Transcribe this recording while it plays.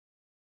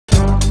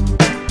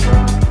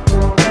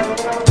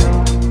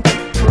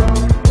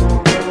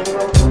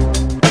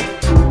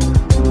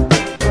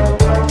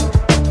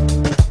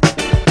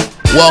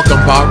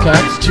Welcome,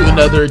 Bobcats, to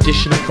another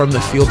edition of From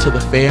the Field to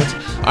the Fans.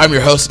 I'm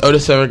your host,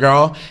 Odus,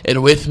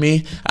 and with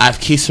me, I have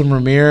Quixem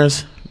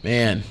Ramirez.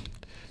 Man,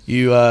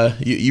 you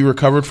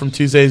recovered from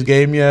Tuesday's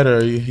game yet,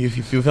 or you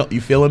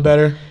feeling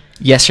better?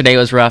 Yesterday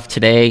was rough.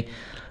 Today,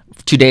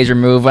 2 days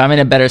removed, I'm in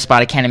a better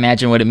spot. I can't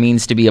imagine what it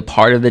means to be a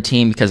part of the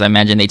team because I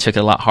imagine they took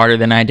it a lot harder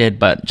than I did,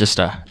 but just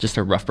a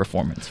rough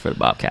performance for the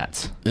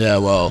Bobcats. Yeah,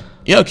 well,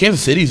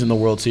 Kansas City's in the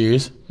World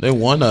Series. They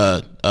won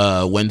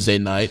Wednesday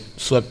night,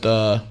 swept.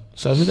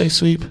 So who did they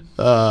sweep?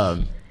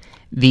 The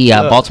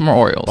Baltimore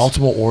Orioles.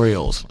 Baltimore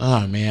Orioles.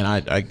 Oh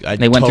man,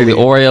 they went through the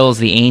Orioles,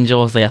 the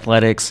Angels, the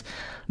Athletics.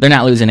 They're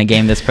not losing a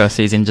game this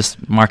postseason.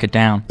 Just mark it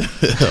down.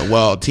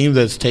 Well, a team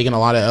that's taking a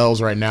lot of L's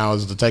right now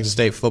is the Texas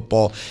State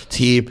football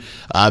team.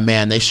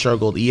 Man, they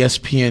struggled.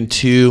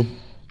 ESPN2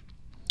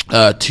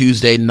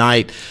 Tuesday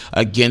night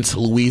against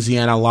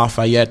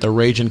Louisiana-Lafayette, the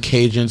Ragin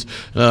Cajuns,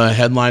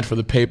 headline for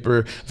the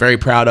paper. Very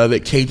proud of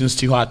it. Cajuns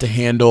too hot to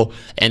handle,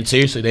 and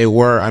seriously, they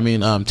were. I mean,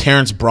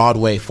 Terrence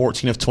Broadway,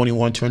 14 of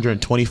 21,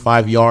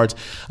 225 yards,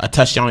 a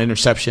touchdown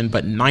interception,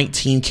 but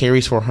 19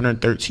 carries for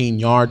 113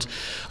 yards.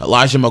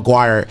 Elijah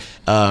McGuire,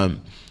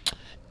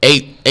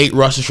 eight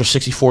rushes for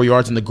 64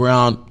 yards on the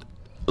ground.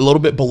 A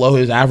little bit below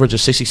his average of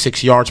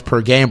 66 yards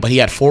per game, but he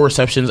had 4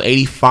 receptions,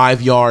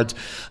 85 yards,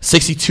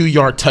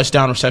 62-yard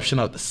touchdown reception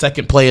of the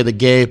second play of the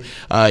game.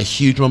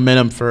 Huge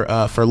momentum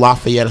for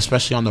Lafayette,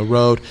 especially on the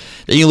road.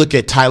 Then you look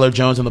at Tyler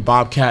Jones and the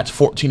Bobcats,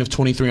 14 of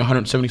 23,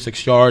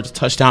 176 yards,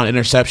 touchdown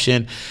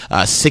interception,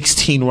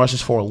 16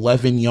 rushes for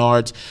 11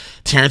 yards.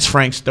 Terrence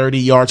Franks, 30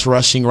 yards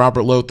rushing.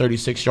 Robert Lowe,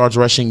 36 yards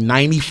rushing.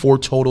 94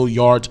 total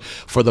yards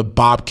for the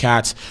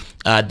Bobcats.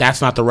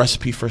 That's not the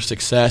recipe for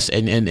success,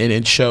 and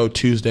it showed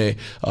Tuesday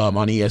on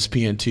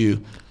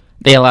ESPN2.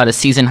 They allowed a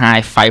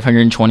season-high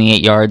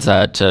 528 yards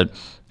to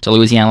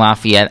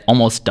Louisiana-Lafayette,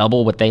 almost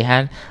double what they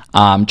had.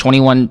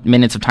 21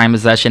 minutes of time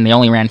possession. They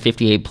only ran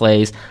 58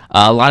 plays.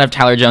 A lot of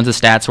Tyler Jones'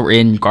 stats were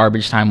in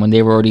garbage time when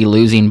they were already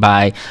losing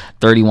by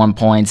 31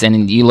 points.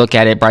 And you look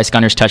at it, Bryce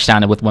Gunner's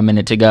touchdown with 1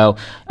 minute to go.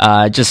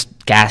 Just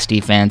gas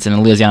defense,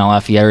 and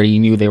Louisiana-Lafayette already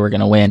knew they were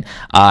going to win.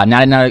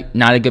 Not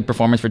a good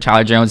performance for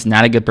Tyler Jones.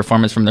 Not a good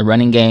performance from the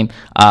running game.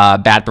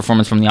 Bad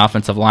performance from the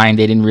offensive line.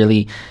 They didn't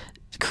really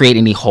create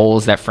any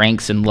holes that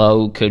Franks and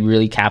Lowe could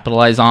really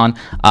capitalize on.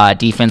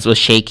 Defense was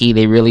shaky.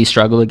 They really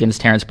struggled against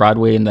Terrence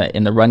Broadway in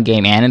the run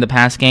game and in the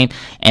pass game.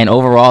 And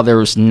overall, there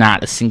was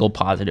not a single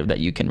positive that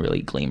you can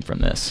really glean from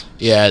this.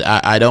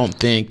 Yeah, I don't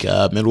think,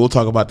 and we'll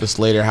talk about this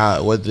later,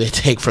 what they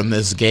take from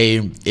this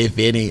game, if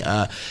any.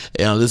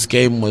 This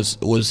game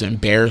was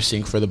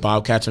embarrassing for the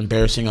Bobcats,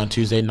 embarrassing on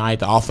Tuesday night.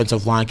 The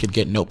offensive line could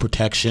get no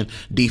protection.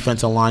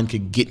 Defensive line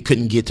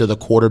couldn't get to the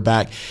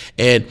quarterback.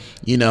 And,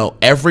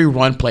 every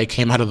run play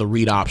came out of the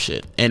read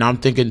option. And I'm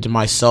thinking to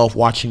myself,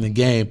 watching the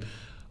game,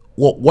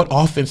 well, what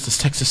offense does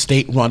Texas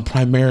State run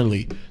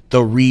primarily?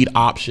 The read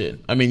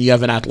option. I mean, you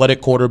have an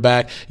athletic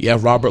quarterback, you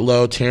have Robert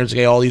Lowe, Terrence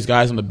Gay, all these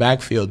guys in the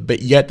backfield,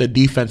 but yet the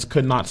defense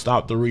could not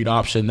stop the read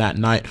option that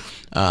night.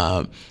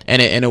 And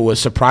it was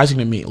surprising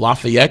to me.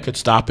 Lafayette could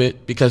stop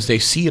it because they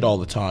see it all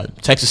the time.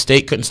 Texas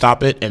State couldn't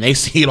stop it, and they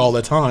see it all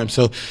the time.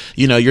 So,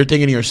 you're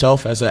thinking to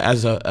yourself as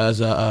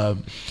a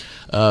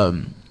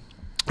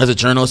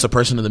journalist, a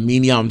person in the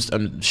media,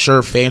 I'm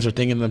sure fans are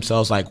thinking to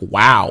themselves, like,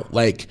 wow,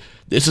 like,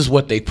 this is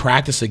what they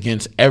practice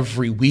against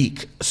every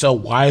week. So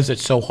why is it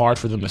so hard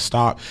for them to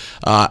stop?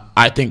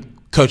 I think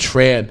Coach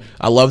Fran,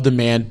 I love the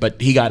man,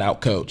 but he got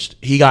outcoached.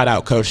 He got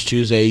outcoached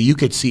Tuesday. You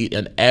could see it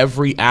in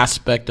every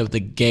aspect of the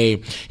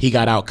game. He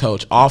got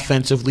outcoached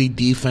offensively,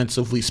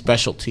 defensively,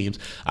 special teams.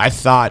 I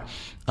thought,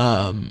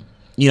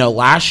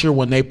 last year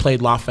when they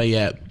played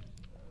Lafayette,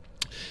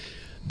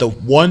 the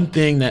one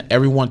thing that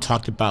everyone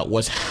talked about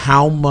was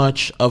how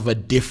much of a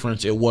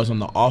difference it was on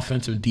the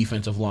offensive and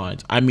defensive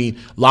lines. I mean,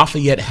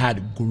 Lafayette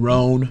had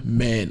grown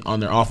men on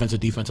their offensive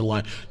defensive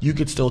line. You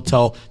could still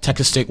tell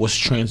Texas State was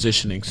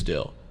transitioning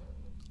still.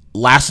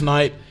 Last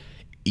night,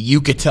 you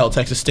could tell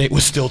Texas State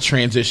was still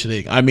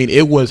transitioning. I mean,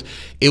 it was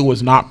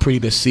not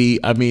pretty to see.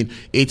 I mean,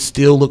 it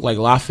still looked like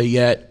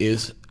Lafayette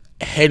is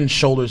head and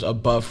shoulders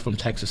above from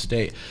Texas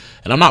State.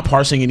 And I'm not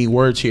parsing any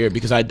words here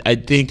because I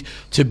think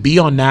to be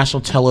on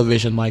national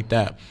television like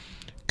that,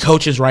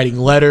 coaches writing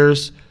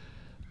letters,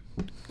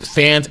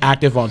 fans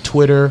active on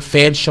Twitter,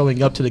 fans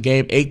showing up to the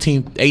game,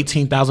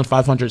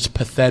 18,500 is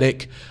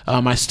pathetic.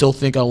 I still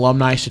think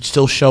alumni should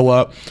still show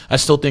up. I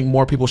still think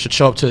more people should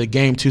show up to the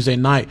game Tuesday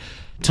night.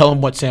 Tell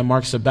them what San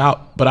Marcos is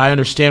about. But I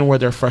understand where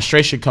their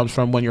frustration comes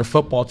from when your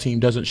football team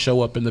doesn't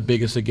show up in the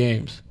biggest of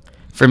games.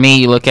 For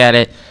me, you look at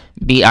it,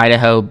 beat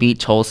Idaho,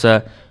 beat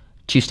Tulsa,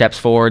 2 steps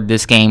forward.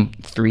 This game,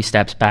 3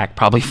 steps back,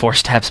 probably 4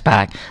 steps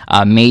back.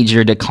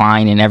 Major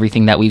decline in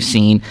everything that we've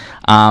seen.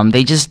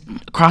 They just,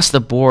 across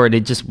the board,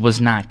 it just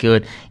was not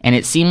good. And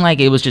it seemed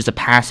like it was just a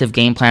passive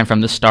game plan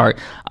from the start.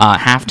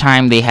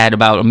 Halftime, they had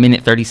about 1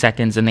 minute, 30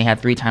 seconds, and they had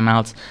 3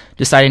 timeouts.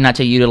 Decided not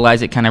to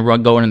utilize it, kind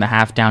of going in the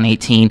half, down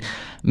 18.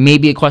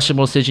 Maybe a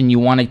questionable decision. You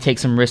want to take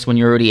some risks when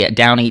you're already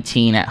down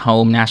 18 at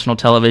home, national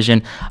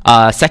television.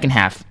 Second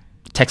half,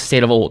 Texas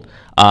State of old.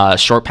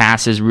 Short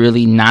passes,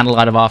 really not a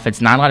lot of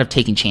offense, not a lot of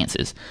taking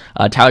chances.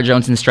 Tyler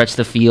Jones didn't stretch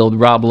the field.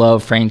 Rob Lowe,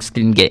 Franks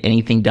didn't get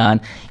anything done.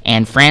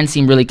 And Fran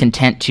seemed really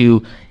content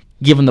to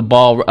give him the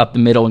ball up the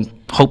middle and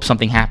hope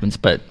something happens.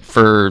 But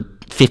for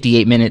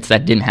 58 minutes,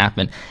 that didn't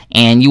happen.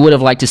 And you would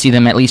have liked to see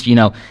them at least,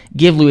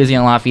 give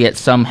Louisiana-Lafayette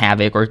some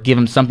havoc or give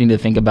them something to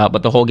think about.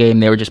 But the whole game,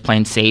 they were just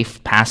playing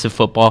safe, passive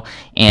football.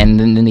 And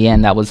then in the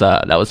end, that was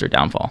their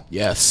downfall.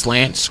 Yeah,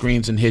 slant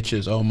screens and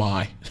hitches. Oh,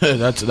 my.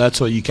 That's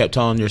what you kept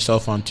telling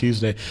yourself on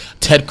Tuesday.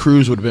 Ted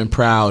Cruz would have been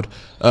proud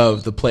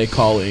of the play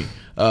calling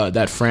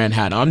that Fran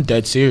had. I'm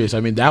dead serious.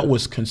 I mean, that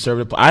was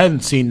conservative. I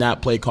haven't seen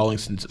that play calling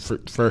since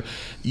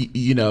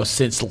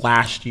since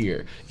last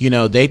year.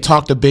 They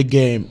talked a big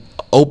game,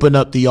 open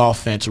up the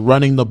offense,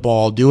 running the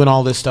ball, doing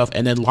all this stuff,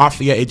 and then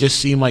Lafayette, it just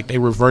seemed like they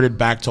reverted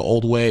back to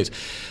old ways.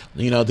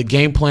 The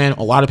game plan,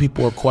 a lot of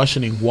people are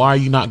questioning, why are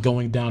you not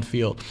going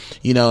downfield?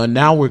 And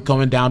now we're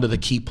coming down to the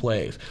key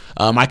plays.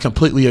 I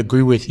completely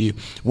agree with you.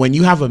 When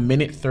you have a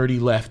minute 30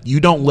 left, you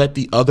don't let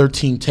the other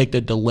team take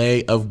the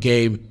delay of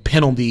game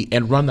penalty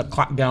and run the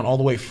clock down all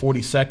the way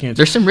 40 seconds.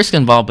 There's some risk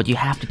involved, but you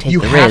have to take the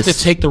risk. You have to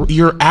take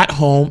you're at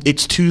home.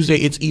 It's Tuesday.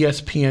 It's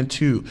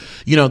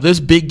ESPN2. This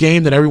big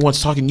game that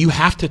everyone's talking, you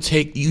have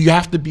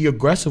to be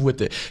aggressive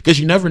with it because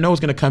you never know what's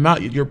going to come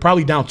out. You're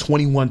probably down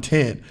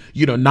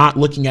 21-10, not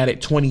looking at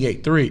it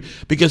 28-3.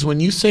 Because when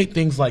you say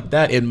things like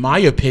that, in my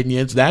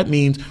opinions, that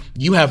means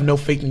you have no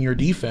faith in your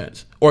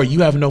defense or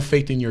you have no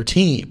faith in your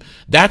team.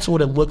 That's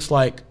what it looks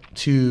like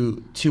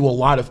to a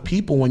lot of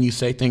people when you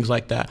say things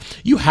like that.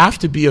 You have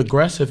to be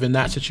aggressive in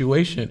that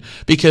situation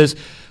because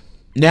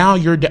now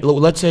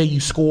let's say you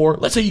score,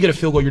 let's say you get a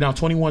field goal, you're down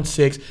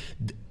 21-6.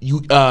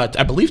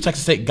 I believe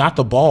Texas State got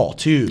the ball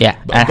too.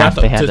 Yeah,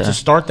 to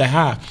start the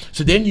half.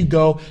 So then you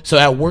go, so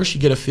at worst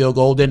you get a field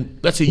goal, then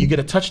let's say you get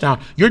a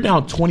touchdown, you're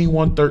down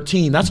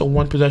 21-13. That's a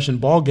one possession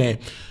ball game.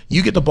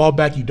 You get the ball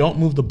back, you don't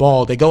move the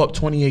ball, they go up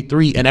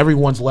 28-3 and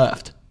everyone's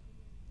left.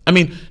 I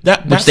mean,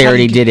 which they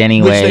already did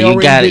anyway. You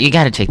got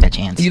to take that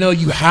chance.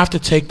 You have to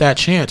take that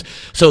chance.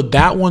 So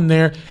that one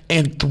there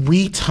and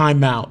 3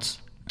 timeouts.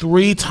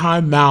 3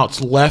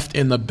 timeouts left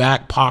in the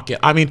back pocket.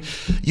 I mean,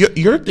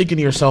 you're thinking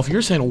to yourself,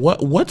 you're saying,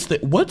 what's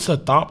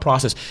the thought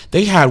process?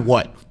 They had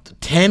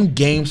 10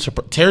 days, to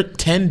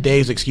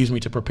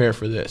prepare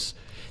for this.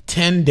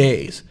 10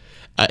 days.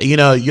 A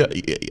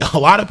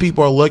lot of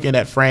people are looking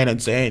at Fran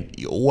and saying,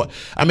 what?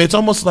 I mean, it's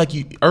almost like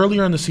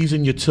earlier in the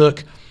season you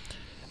took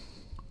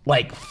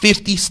like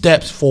 50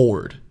 steps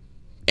forward.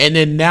 And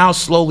then now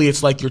slowly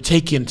it's like you're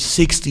taking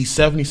 60,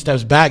 70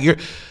 steps back.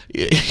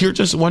 You're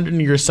just wondering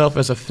to yourself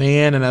as a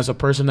fan and as a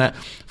person that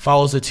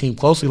follows the team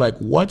closely, like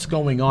what's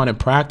going on in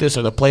practice?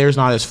 Are the players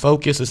not as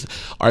focused?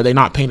 Are they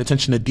not paying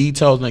attention to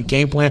details in the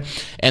game plan?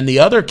 And the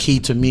other key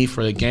to me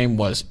for the game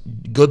was,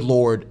 good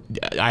Lord,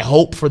 I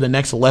hope for the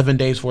next 11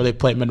 days before they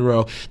play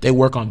Monroe, they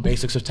work on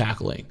basics of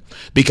tackling.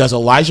 Because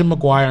Elijah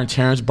McGuire and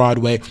Terrence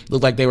Broadway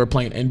looked like they were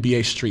playing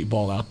NBA street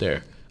ball out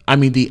there. I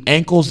mean, the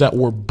ankles that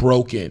were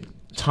broken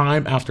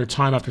time after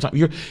time after time.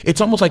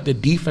 It's almost like the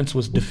defense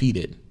was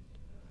defeated.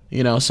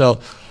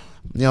 So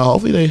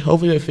hopefully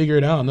they figure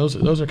it out. And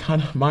those are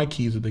kind of my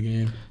keys of the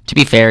game. To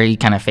be fair, he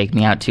kind of faked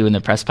me out too in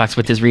the press box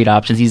with his read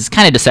options. He's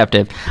kind of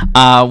deceptive.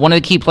 One of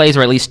the key plays,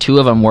 or at least 2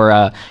 of them,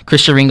 were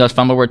Christian Ringo's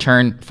fumble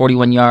return,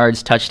 41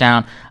 yards,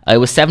 touchdown. It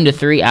was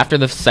 7-3 after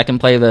the second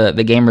play.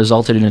 The game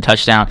resulted in a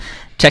touchdown.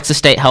 Texas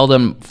State held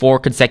him 4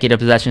 consecutive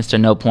possessions to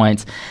no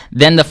points.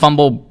 Then the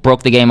fumble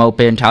broke the game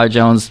open. Tyler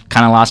Jones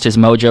kind of lost his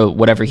mojo,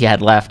 whatever he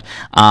had left.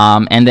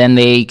 And then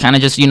they kind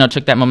of just,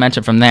 took that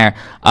momentum from there.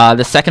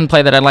 The second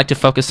play that I'd like to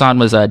focus on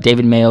was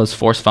David Mayo's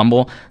forced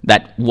fumble.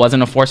 That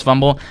wasn't a forced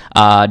fumble.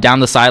 Down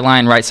the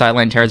sideline, right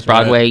sideline, Terrence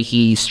Broadway. Right.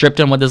 He stripped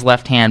him with his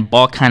left hand.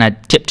 Ball kind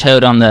of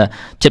tiptoed on the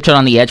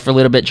edge for a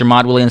little bit.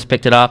 Jamad Williams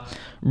picked it up.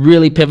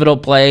 Really pivotal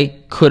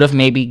play. Could have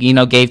maybe,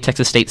 gave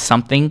Texas State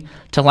something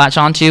to latch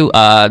onto.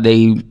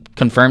 They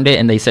confirmed it,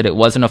 and they said it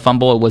wasn't a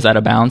fumble. It was out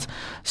of bounds.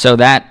 So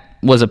that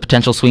was a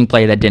potential swing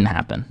play that didn't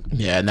happen.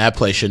 Yeah, and that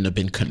play shouldn't have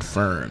been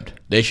confirmed.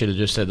 They should have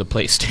just said the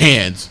play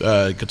stands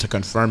to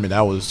confirm it.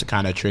 That was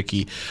kind of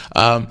tricky.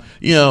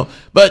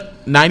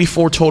 But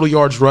 94 total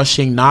yards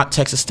rushing, not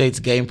Texas State's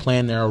game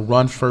plan. They're a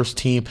run-first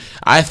team.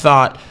 I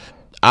thought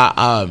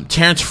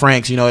Terrence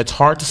Franks, it's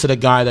hard to sit a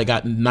guy that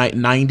got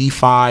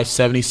 95,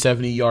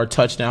 70-yard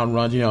touchdown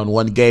runs, in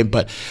one game.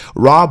 But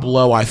Rob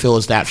Lowe, I feel,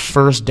 is that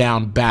first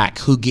down back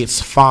who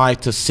gets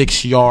 5 to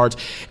 6 yards.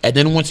 And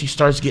then once he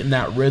starts getting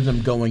that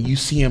rhythm going, you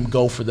see him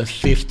go for the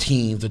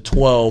 15, the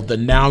 12.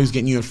 Now he's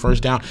getting you in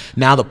first down.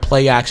 Now the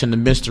play action, the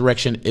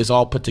misdirection is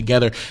all put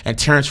together. And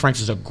Terrence Franks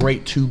is a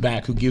great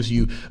 2-back who gives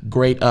you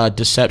great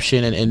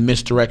deception and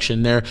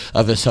misdirection there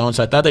of his own.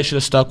 So I thought they should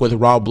have stuck with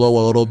Rob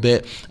Lowe a little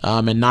bit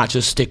and not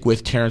just stick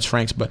with Terrence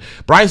Franks. But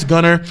Bryce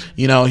Gunner,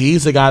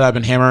 he's the guy that I've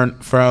been hammering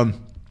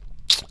from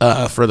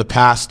for the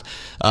past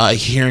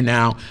year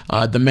now.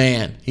 The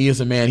man, he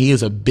is a man. He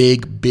is a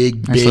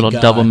big nice little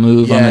guy. double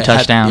move on the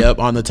touchdown.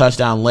 On the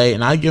touchdown late.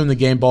 And I give him the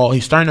game ball.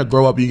 He's starting to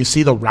grow up. You can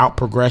see the route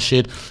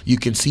progression. You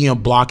can see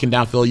him blocking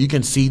downfield. You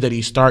can see that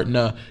he's starting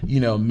to,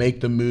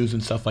 make the moves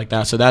and stuff like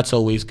that. So that's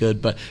always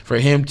good. But for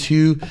him,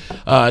 two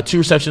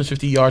receptions,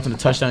 50 yards, and a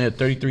touchdown. He had a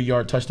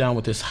 33-yard touchdown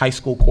with his high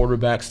school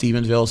quarterback,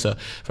 Stevensville, so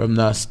from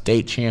the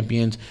state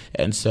champions.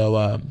 And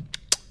so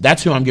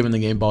that's who I'm giving the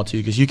game ball to,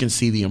 because you can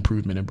see the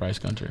improvement in Bryce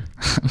Gunter.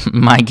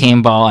 My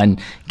game ball,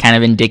 and kind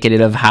of indicative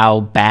of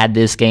how bad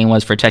this game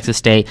was for Texas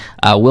State,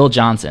 Will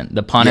Johnson,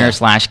 the punter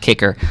 /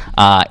 kicker.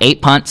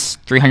 8 punts,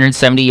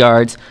 370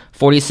 yards,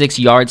 46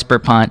 yards per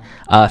punt,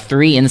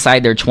 3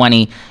 inside their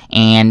 20,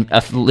 and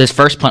this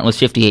first punt was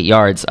 58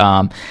 yards.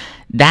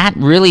 That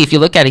really, if you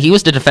look at it, he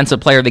was the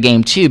defensive player of the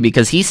game too,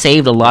 because he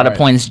saved a lot of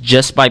points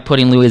just by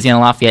putting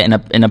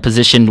Louisiana-Lafayette in a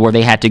position where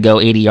they had to go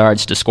 80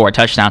 yards to score a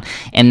touchdown.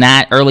 And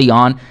that early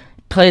on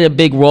played a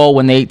big role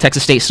when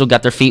Texas State still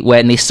got their feet wet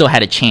and they still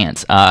had a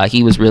chance.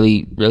 He was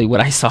really, really what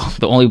I saw,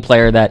 the only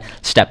player that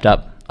stepped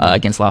up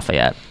against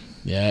Lafayette.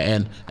 Yeah,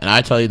 and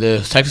I tell you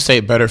this, Texas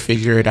State better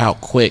figure it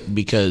out quick,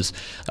 because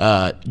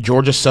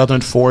Georgia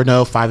Southern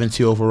 4-0,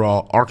 5-2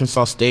 overall.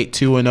 Arkansas State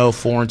 2-0,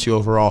 4-2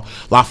 overall.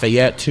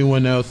 Lafayette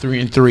 2-0,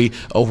 3-3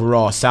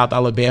 overall. South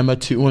Alabama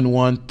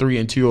 2-1,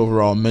 3-2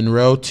 overall.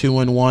 Monroe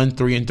 2-1,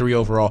 3-3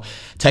 overall.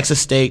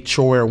 Texas State,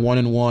 Troy are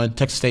 1-1.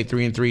 Texas State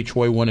 3-3,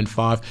 Troy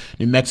 1-5.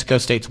 New Mexico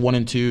State's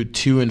 1-2,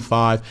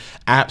 2-5.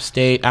 App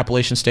State,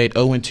 Appalachian State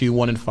 0-2,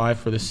 1-5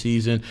 for the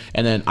season,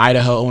 and then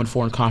Idaho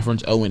 0-4 in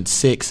conference,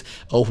 0-6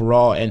 overall.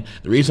 And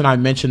the reason I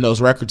mentioned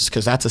those records is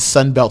because that's a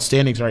Sun Belt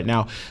standings right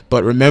now.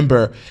 But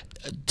remember,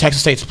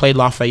 Texas State's played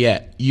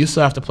Lafayette. You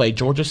still have to play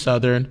Georgia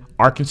Southern,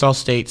 Arkansas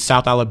State,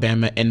 South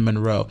Alabama, and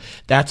Monroe.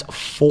 That's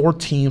 4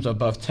 teams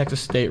above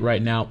Texas State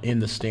right now in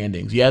the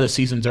standings. Yeah, the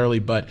season's early,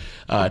 but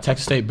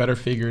Texas State better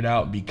figure it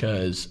out,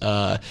 because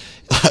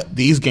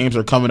these games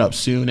are coming up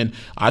soon. And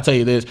I'll tell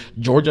you this,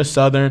 Georgia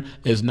Southern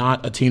is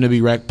not a team to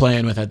be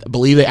playing with. I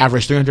believe they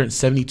averaged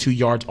 372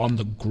 yards on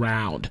the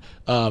ground.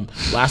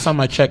 Last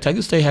time I checked,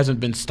 Texas State hasn't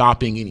been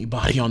stopping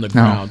anybody on the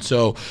ground.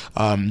 So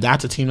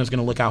that's a team that's going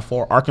to look out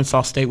for.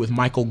 Arkansas State with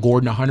Michael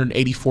Gordon,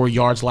 184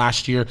 yards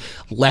last year,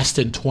 less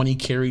than 20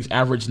 carries,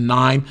 averaged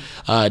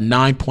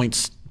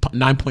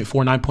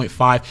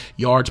 9.5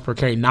 yards per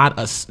carry. Not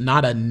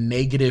a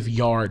negative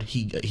yard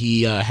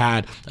he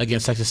had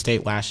against Texas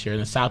State last year. And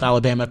then South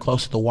Alabama,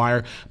 close to the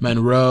wire.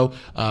 Monroe,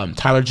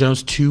 Tyler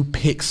Jones, 2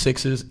 pick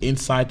sixes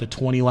inside the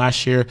 20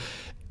 last year.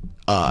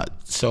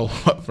 So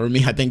for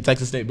me, I think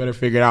Texas State better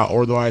figure it out.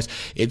 Otherwise,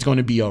 it's going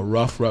to be a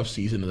rough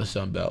season in the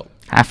Sun Belt.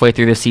 Halfway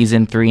through the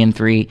season,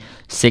 3-3,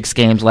 6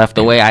 games left.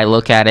 The way I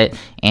look at it,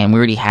 and we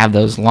already have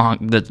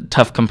the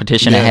tough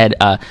competition ahead.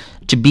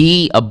 To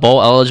be a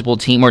bowl-eligible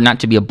team, or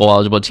not to be a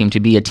bowl-eligible team, to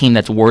be a team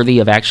that's worthy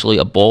of actually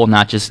a bowl,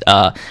 not just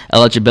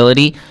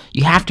eligibility,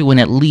 you have to win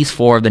at least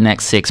 4 of the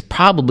next 6,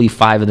 probably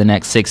 5 of the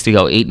next 6 to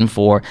go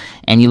 8-4.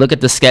 And you look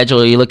at the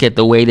schedule, you look at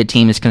the way the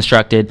team is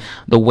constructed,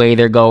 the way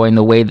they're going,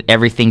 the way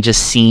everything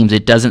just seems.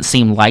 It doesn't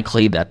seem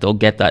likely that they'll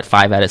get that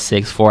 5 out of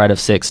 6, 4 out of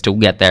 6 to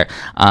get there.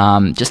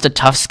 Just a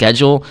tough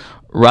schedule.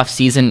 Rough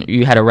season.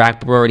 You had a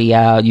Rackborough already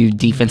out. You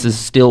defenses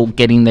still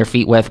getting their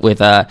feet wet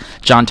with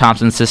John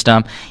Thompson's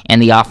system,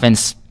 and the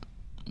offense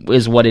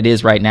is what it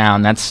is right now,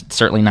 and that's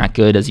certainly not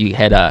good as you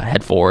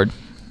head forward.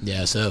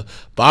 Yeah, so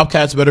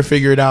Bobcats better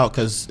figure it out,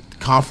 because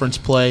conference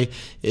play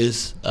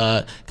is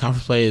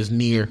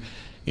near.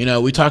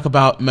 We talk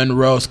about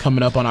Monroe's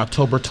coming up on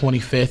October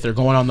 25th. They're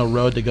going on the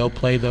road to go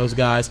play those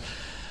guys.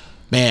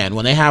 Man,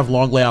 when they have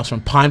long layoffs,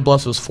 from Pine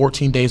Bluff, it was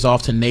 14 days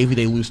off to Navy.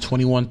 They lose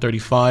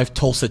 21-35.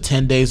 Tulsa,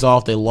 10 days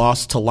off. They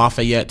lost to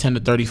Lafayette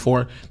 10-34.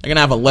 They're going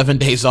to have 11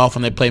 days off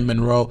when they play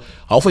Monroe.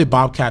 Hopefully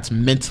Bobcats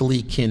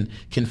mentally can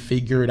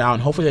figure it out,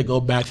 and hopefully they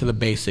go back to the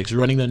basics,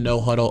 running the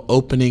no-huddle,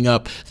 opening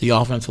up the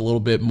offense a little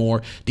bit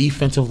more,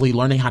 defensively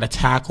learning how to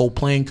tackle,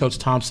 playing Coach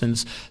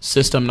Thompson's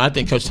system. And I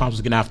think Coach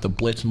Thompson's going to have to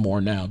blitz more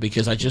now,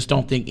 because I just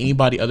don't think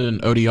anybody other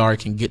than ODR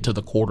can get to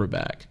the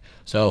quarterback.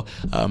 So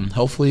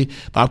hopefully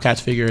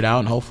Bobcats figure it out,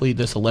 and hopefully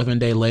this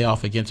 11-day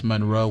layoff against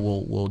Monroe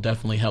will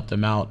definitely help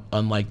them out,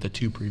 unlike the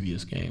 2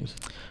 previous games.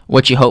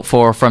 What you hope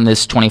for from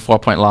this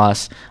 24-point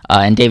loss,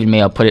 and David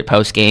Mayo put it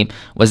post-game,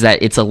 was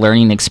that it's a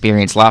learning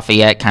experience.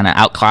 Lafayette kind of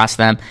outclassed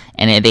them,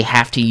 and they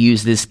have to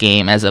use this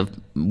game as a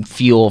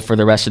fuel for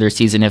the rest of their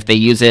season. If they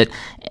use it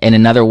in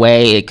another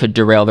way, it could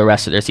derail the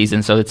rest of their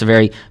season. So it's a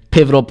very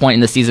pivotal point in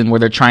the season where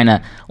they're trying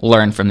to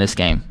learn from this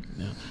game.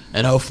 Yeah.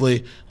 And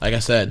hopefully, like I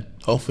said,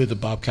 hopefully the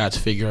Bobcats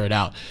figure it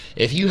out.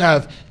 If you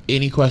have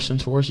any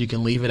questions for us, you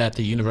can leave it at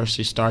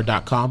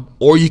theuniversitystar.com,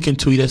 or you can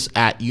tweet us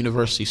at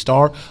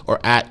universitystar or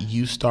at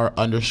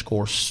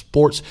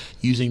ustar_sports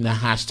using the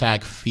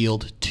hashtag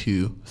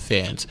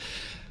Field2Fans.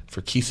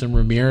 For Quixem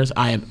Ramirez,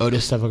 I am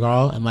Odus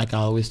Evbagharu, and like I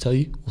always tell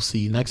you, we'll see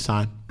you next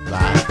time.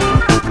 Bye.